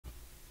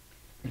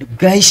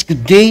Guys,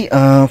 good day.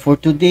 For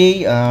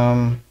today,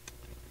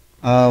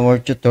 our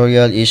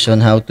tutorial is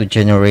on how to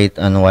generate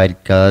an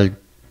wildcard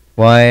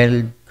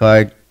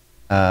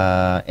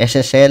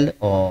SSL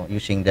or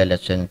using the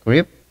Let's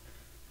Encrypt.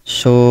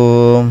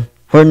 So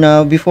for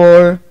now,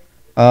 before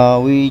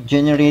we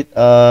generate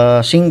a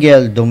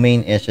single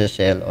domain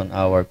SSL on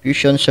our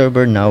Fusion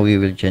server, now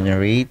we will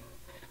generate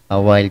a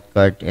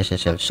wildcard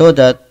SSL so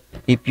that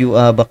if you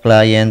have a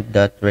client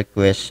that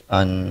requests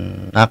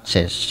an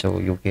access, so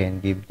you can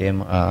give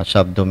them a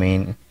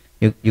subdomain.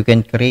 You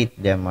can create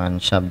them on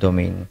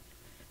subdomain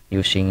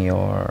using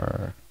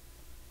your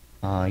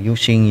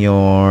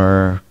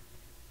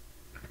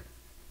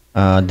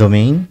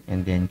domain,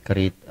 and then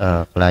create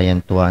a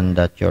client one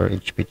dot your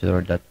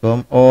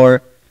hptutor.com,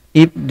 or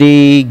if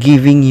they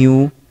giving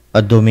you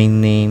a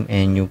domain name,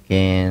 and you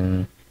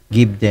can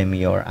give them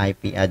your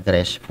IP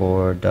address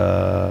for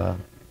the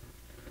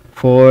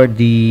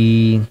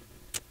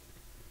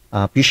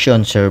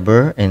Fusion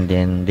server, and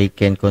then they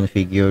can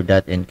configure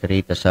that and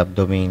create a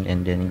subdomain,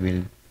 and then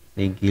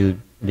they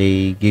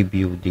give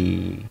you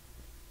the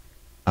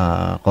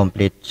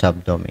complete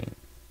subdomain,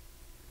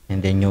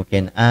 and then you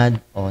can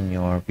add on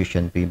your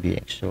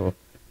FusionPBX. So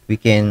we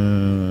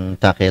can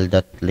tackle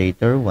that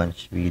later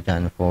once we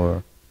done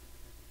for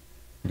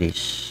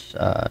this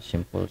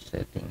simple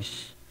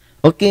settings.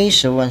 Okay,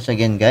 so once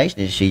again guys,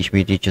 this is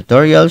HBT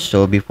tutorial.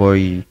 So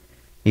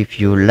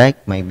if you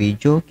like my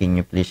video, can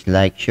you please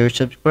like, share,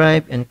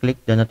 subscribe, and click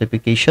the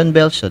notification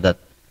bell so that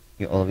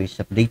you're always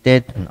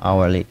updated on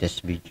our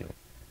latest video.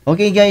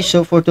 Okay guys,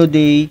 so for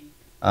today,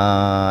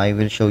 I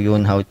will show you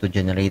on how to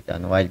generate a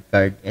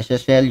wildcard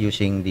SSL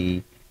using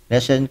the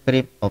lesson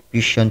script of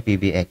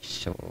FusionPBX.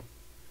 So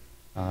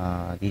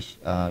this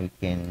you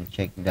can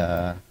check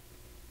the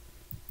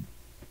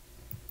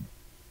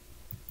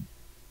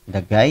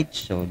guide.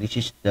 So this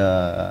is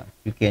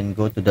you can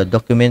go to the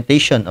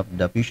documentation of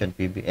the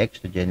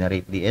FusionPBX to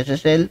generate the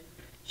SSL.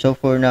 So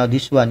for now,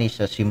 this one is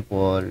a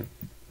simple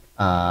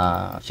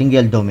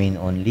single domain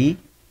only,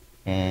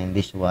 and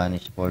this one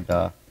is for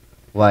the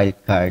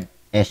wildcard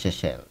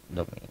SSL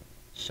domain.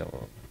 So,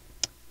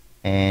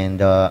 and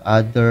the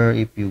other,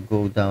 if you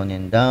go down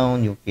and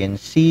down, you can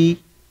see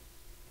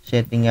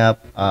setting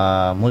up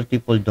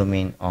multiple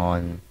domain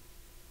on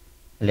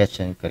Let's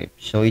Encrypt.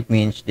 So it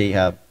means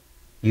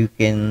you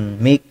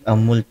can make a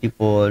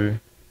multiple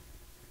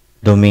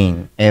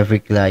domain. Every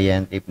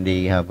client, if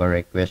they have a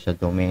request a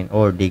domain,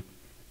 or they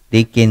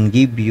can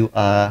give you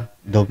a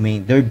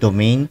domain, their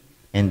domain,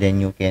 and then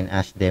you can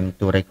ask them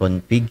to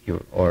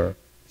reconfigure or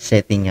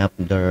setting up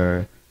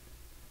their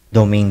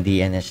domain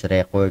DNS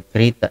record,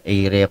 create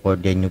a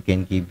record, then you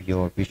can give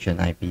your Fusion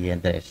IP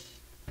address.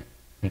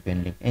 You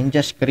can link and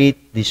just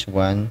create this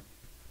one,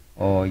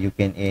 or you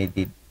can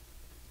edit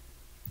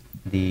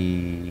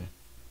the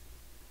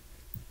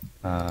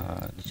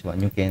this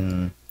one. You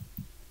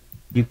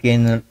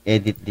can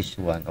edit this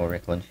one or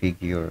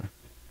reconfigure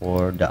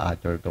for the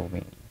other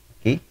domain.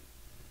 Okay.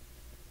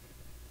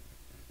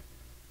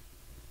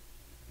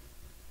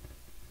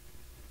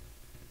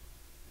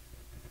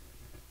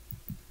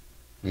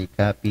 They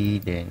copy,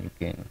 then you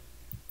can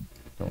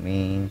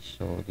domain.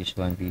 So this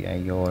one be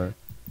your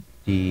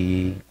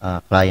the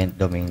client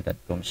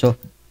domain.com. So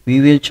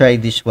we will try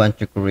this one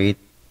to create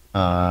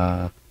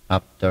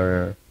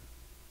after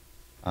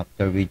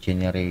after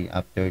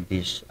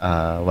this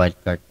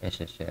wildcard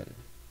SSL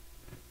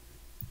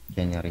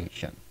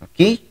generation.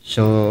 Okay,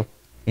 so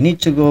you need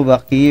to go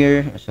back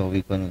here, so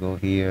we can go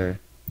here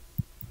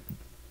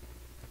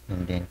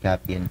and then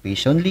copy and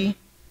paste only,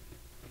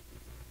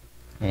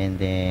 and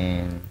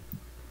then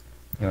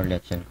your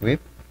Let's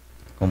Encrypt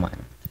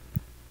command.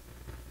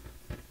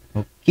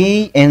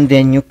 Okay, and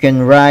then you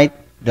can write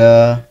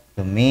the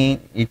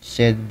domain. It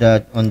said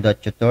that on the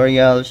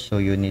tutorial, so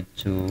you need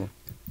to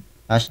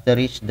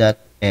asterisk that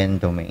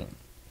and domain.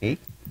 Okay,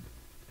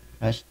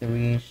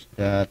 asterisk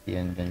that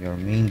and then your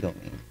main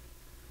domain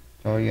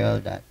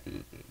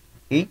tutorial.tk.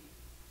 Okay,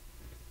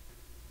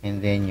 and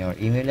then your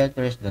email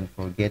address. Don't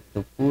forget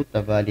to put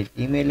a valid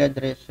email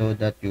address so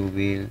that you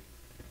will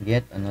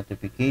get a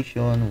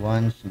notification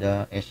once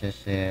the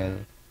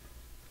SSL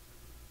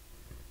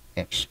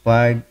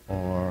expired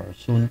or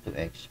soon to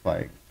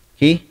expire.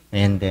 Okay,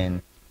 and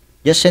then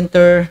just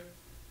enter,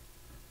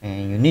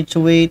 and you need to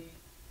wait.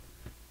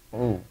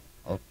 Oh,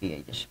 okay,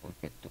 I just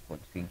forget to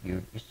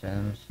configure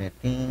some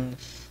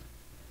settings.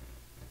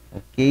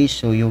 Okay,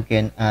 so you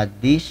can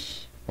add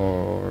this,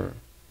 or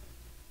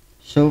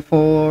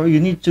you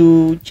need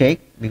to check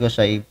because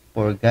I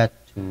forgot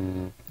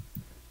to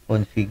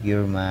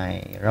configure my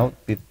route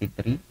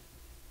 53.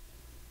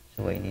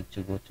 So I need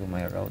to go to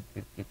my route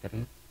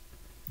 53.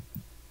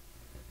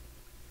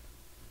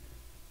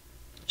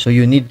 So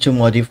you need to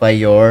modify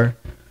your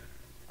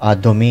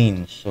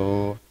domain.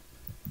 So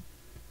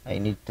I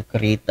need to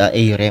create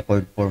a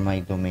record for my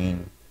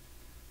domain.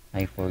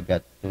 I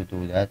forgot to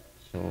do that.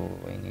 So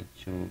I need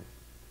to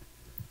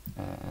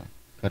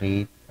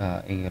create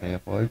a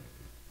record,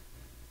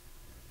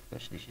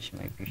 because this is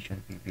my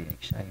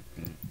FusionPBX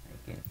IP. I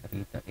can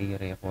create a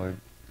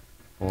record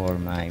for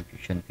my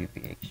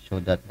FusionPBX, so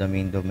that the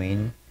main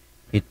domain,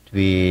 it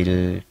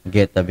will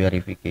get a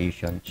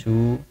verification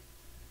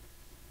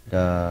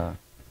the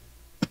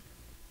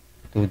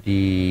to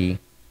the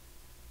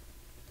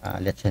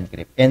let's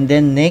encrypt. And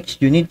then next,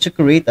 you need to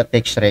create a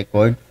text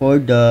record for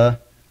the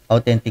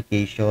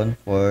authentication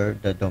for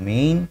the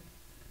domain.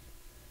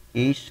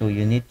 Okay, so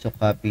you need to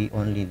copy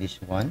only this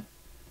one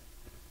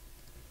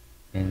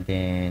and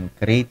then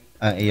create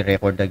a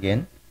record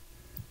again,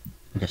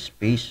 just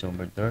paste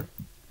over there.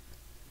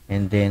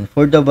 And then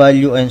for the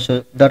value, and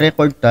so the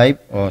record type,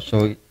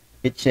 so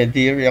it said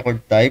here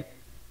record type,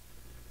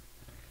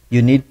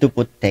 you need to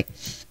put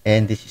text,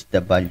 and this is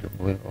the value.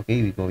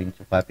 Okay, we're going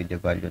to copy the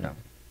value now.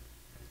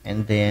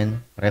 And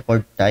then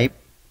record type,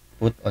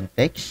 put on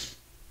text,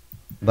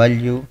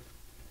 value,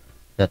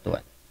 that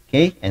one.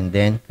 Okay, and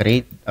then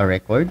create a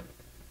record.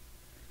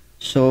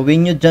 So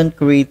when you done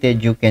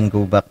created, you can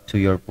go back to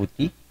your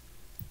putty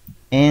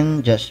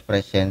and just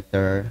press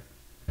enter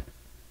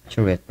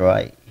to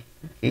retry.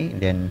 Okay, and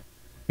then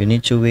you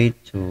need to wait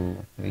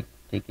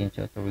take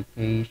into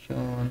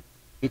authentication.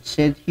 It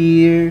said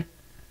here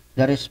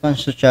the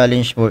response to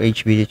challenge for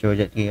HBD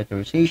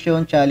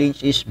authorization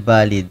challenge is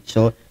valid.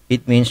 So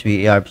it means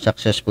we have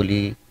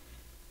successfully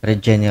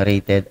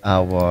regenerated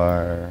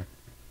our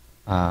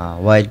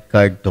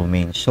wildcard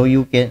domain. So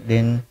you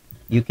can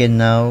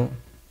now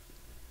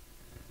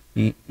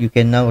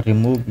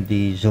remove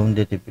the zone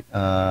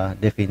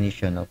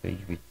definition of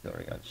HB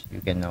tutorials.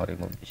 You can now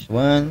remove this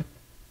one.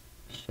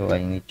 So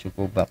I need to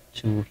go back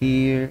to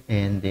here,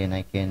 and then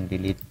I can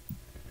delete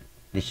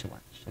this one.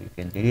 So you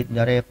can delete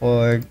the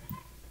record,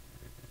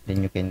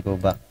 then you can go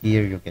back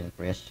here, you can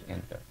press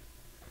enter.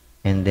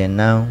 And then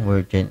now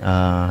we're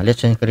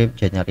let's encrypt,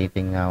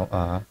 generating now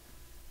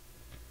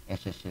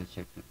SSL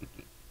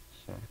certificate.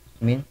 So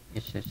it means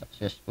it's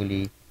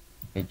successfully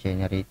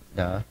generate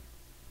the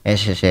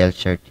SSL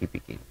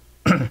certificate.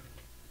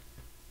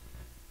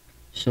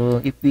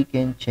 So if we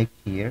can check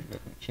here,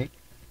 let me check.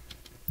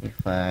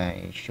 If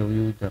I show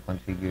you the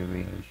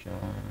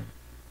configuration,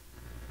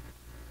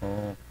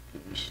 okay,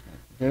 it's not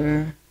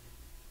there.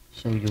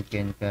 So you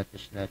can cut the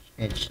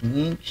 /h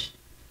links,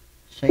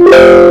 site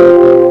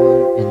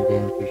and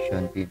then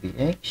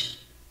FusionPBX.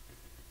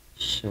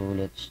 So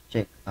let's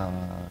check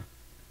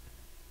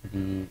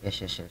the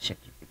SSL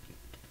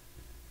certificate.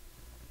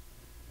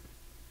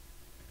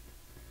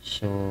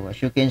 So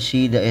as you can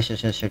see, the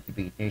SSL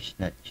certificate is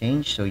not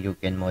changed, so you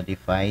can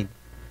modify,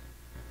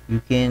 you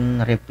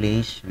can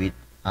replace with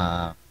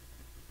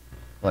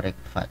correct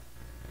fat.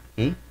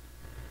 Okay,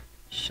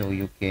 so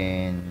you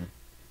can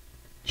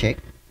check,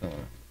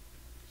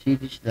 see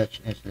this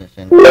 /s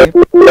encrypt,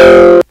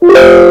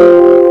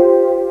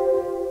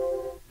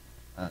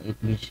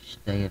 it means it's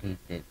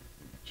directed.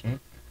 Check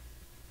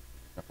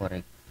the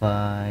correct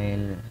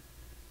file.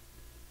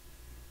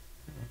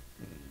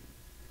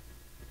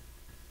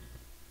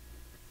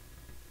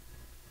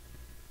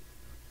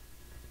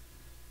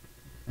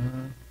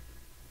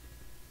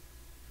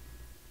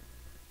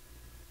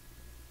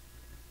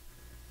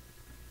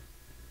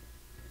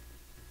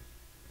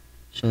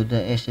 So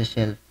the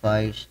SSL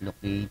file is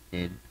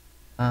located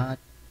at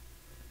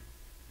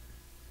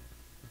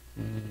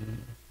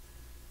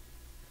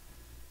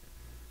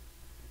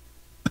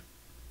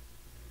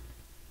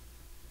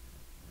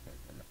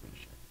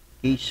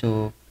okay,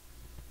 so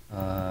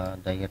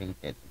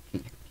directed.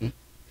 Okay,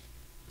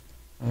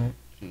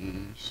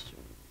 so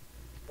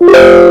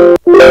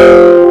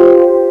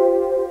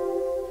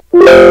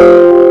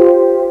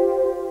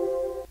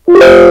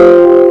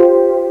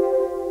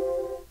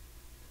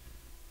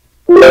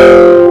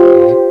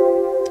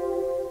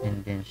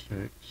and then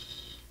search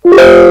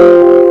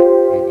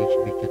and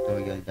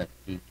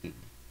hbtutorial.tk.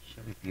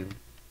 So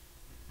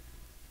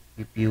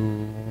if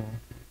you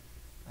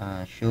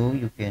show,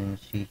 you can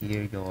see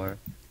here your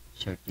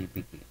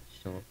certificate.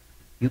 So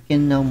you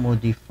can now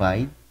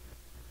modify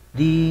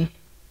the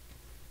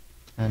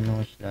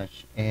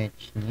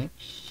 /h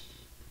next,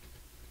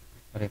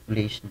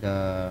 replace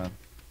the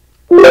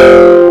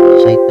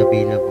site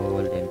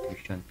available and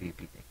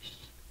FusionPBX.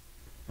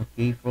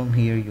 Okay, from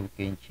here you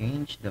can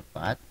change the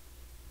path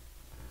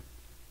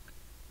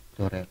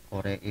to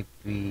correct if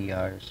we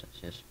are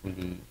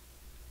successfully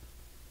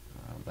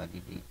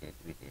validated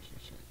with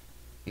SSL.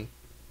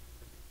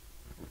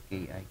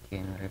 Okay, I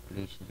can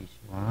replace this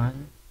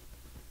one,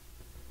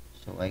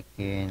 so I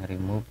can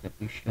remove the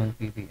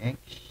FusionPBX.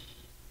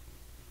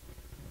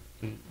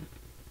 Okay,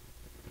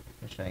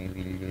 because I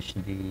will use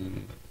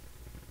the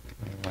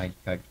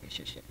wildcard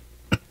SSL.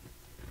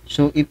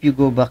 So if you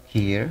go back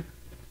here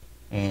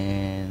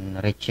and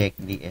recheck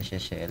the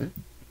SSL,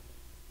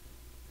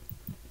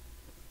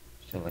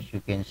 so as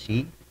you can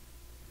see,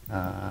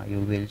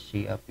 you will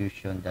see a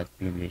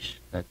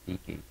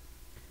fusion.publish.tk.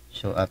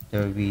 So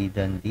after we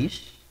done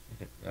this,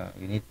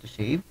 you need to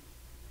save,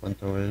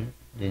 control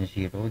then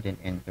 0, then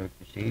enter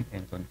to save,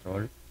 and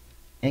control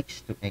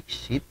X to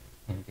exit,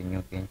 and then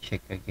you can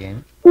check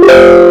again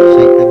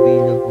site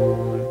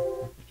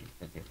available, which is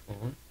the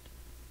default.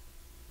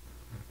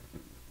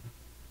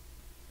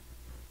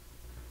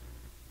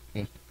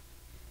 Okay,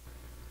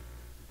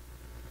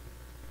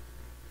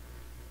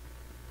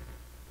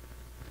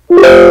 You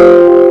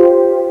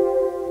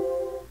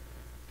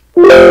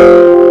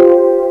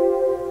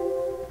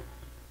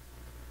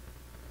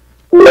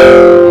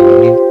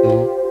need to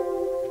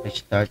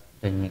restart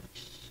the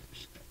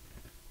next.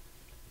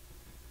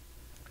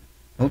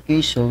 Okay,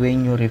 so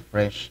when you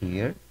refresh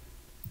here,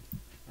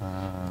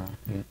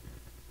 you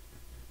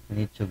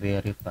need to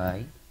verify.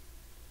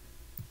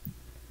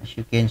 As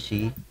you can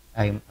see,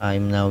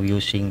 I'm now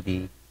using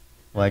the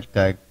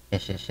wildcard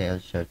SSL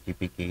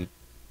certificate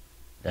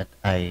that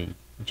I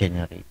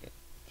generated.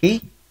 Okay,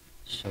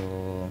 so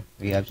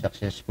we have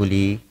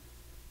successfully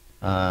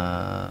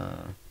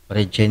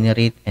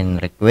regenerate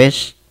and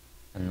request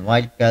and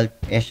wildcard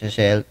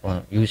SSL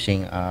on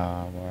using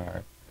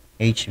our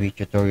HV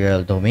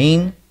tutorial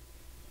domain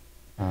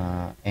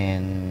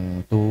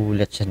and to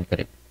let's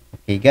encrypt.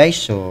 Okay, guys,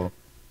 so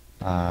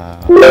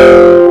I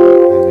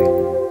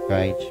will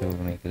try to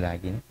make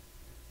login.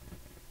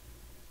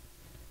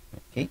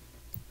 Okay,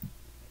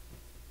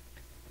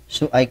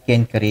 so I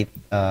can create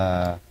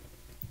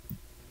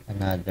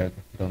another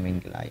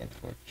domain client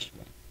for this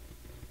one.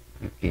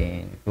 You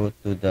can go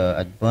to the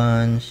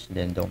advanced,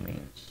 then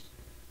domains.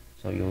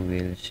 So you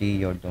will see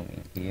your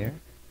domain here.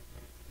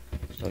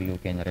 So you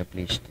can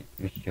replace it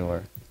with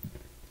your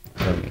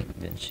domain,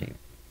 then save.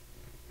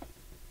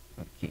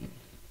 Okay.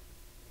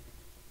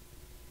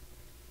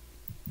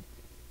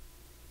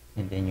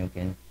 And then you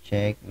can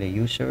check the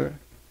user.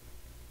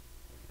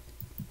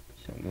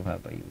 So you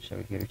have a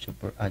user here,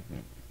 super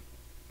admin.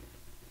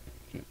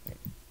 Okay.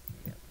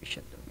 Yeah,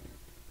 official domain.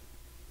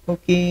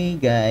 Okay,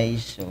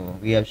 guys. So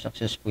we have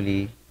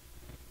successfully,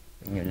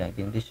 when you log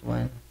in this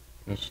one,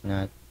 it's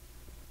not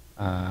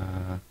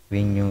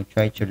when you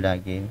try to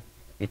log in,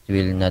 it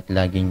will not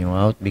log in you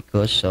out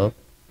because of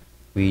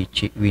we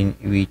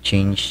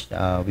changed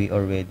we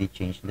already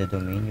changed the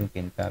domain. You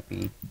can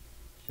copy,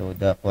 so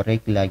the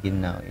correct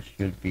login now it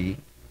should be,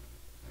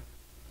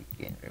 you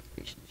can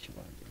replace this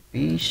one, then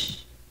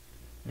paste,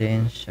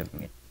 then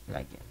submit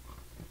login.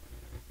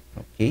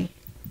 Okay,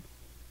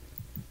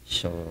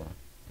 so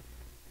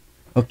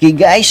okay,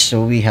 guys,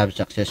 so we have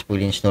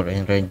successfully installed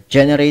and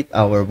regenerate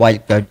our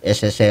wildcard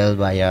SSL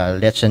via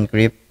Let's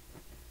Encrypt.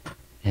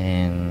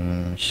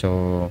 And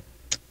so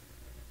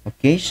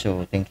okay,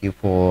 so thank you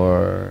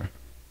for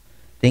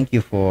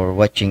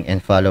watching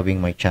and following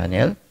my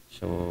channel.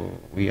 So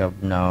we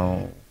have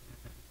now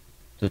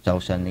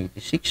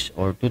 2086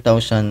 or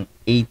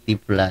 2080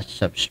 plus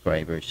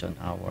subscribers on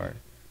our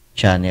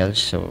channel.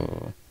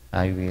 So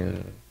I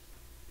will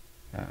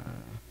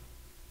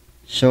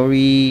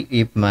sorry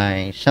if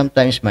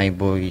sometimes my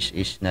voice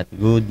is not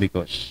good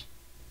because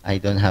I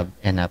don't have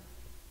enough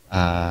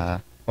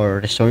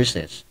or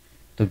resources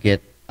to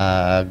get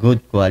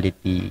good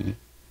quality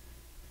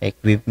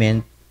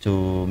equipment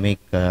to make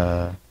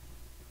a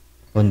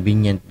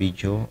convenient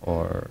video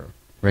or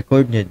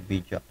recorded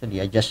video.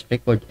 Actually, I just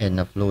record and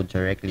upload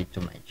directly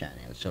to my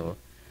channel. So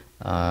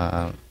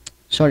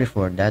sorry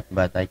for that,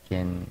 but I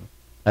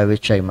will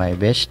try my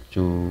best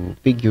to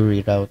figure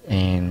it out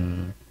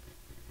and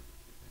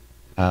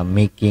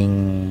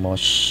making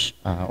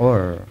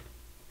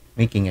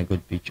making a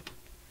good video.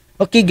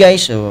 Okay,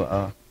 guys,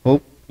 so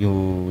hope you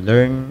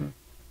learn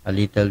a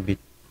little bit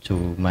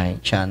to my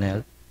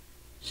channel.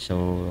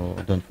 So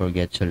don't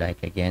forget to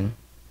like again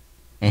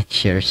and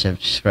share,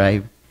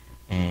 subscribe,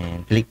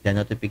 and click the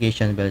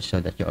notification bell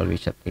so that you're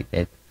always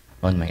updated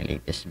on my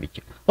latest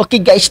video. Okay,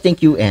 guys,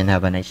 thank you and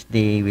have a nice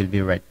day. We'll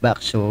be right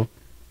back. So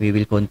we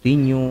will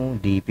continue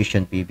the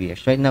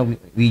FusionPBX. Right now,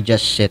 we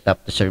just set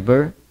up the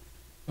server,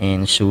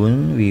 and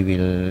soon we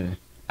will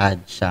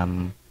add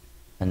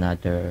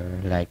another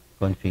like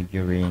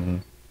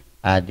configuring,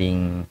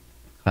 adding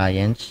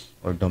clients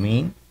or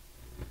domain,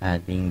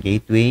 adding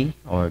gateway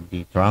or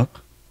the trunk,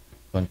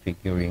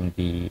 configuring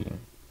the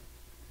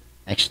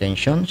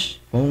extensions,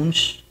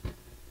 phones,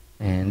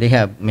 and they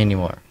have many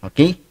more.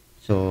 Okay,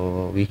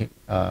 so we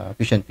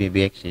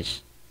FusionPBX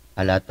is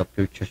a lot of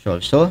features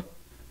also,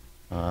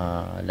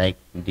 like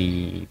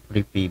the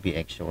free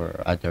PBX or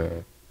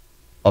other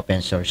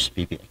open source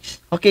PBX.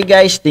 Okay,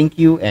 guys, thank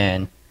you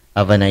and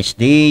have a nice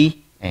day,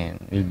 and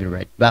we'll be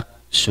right back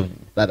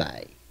soon. Bye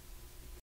bye.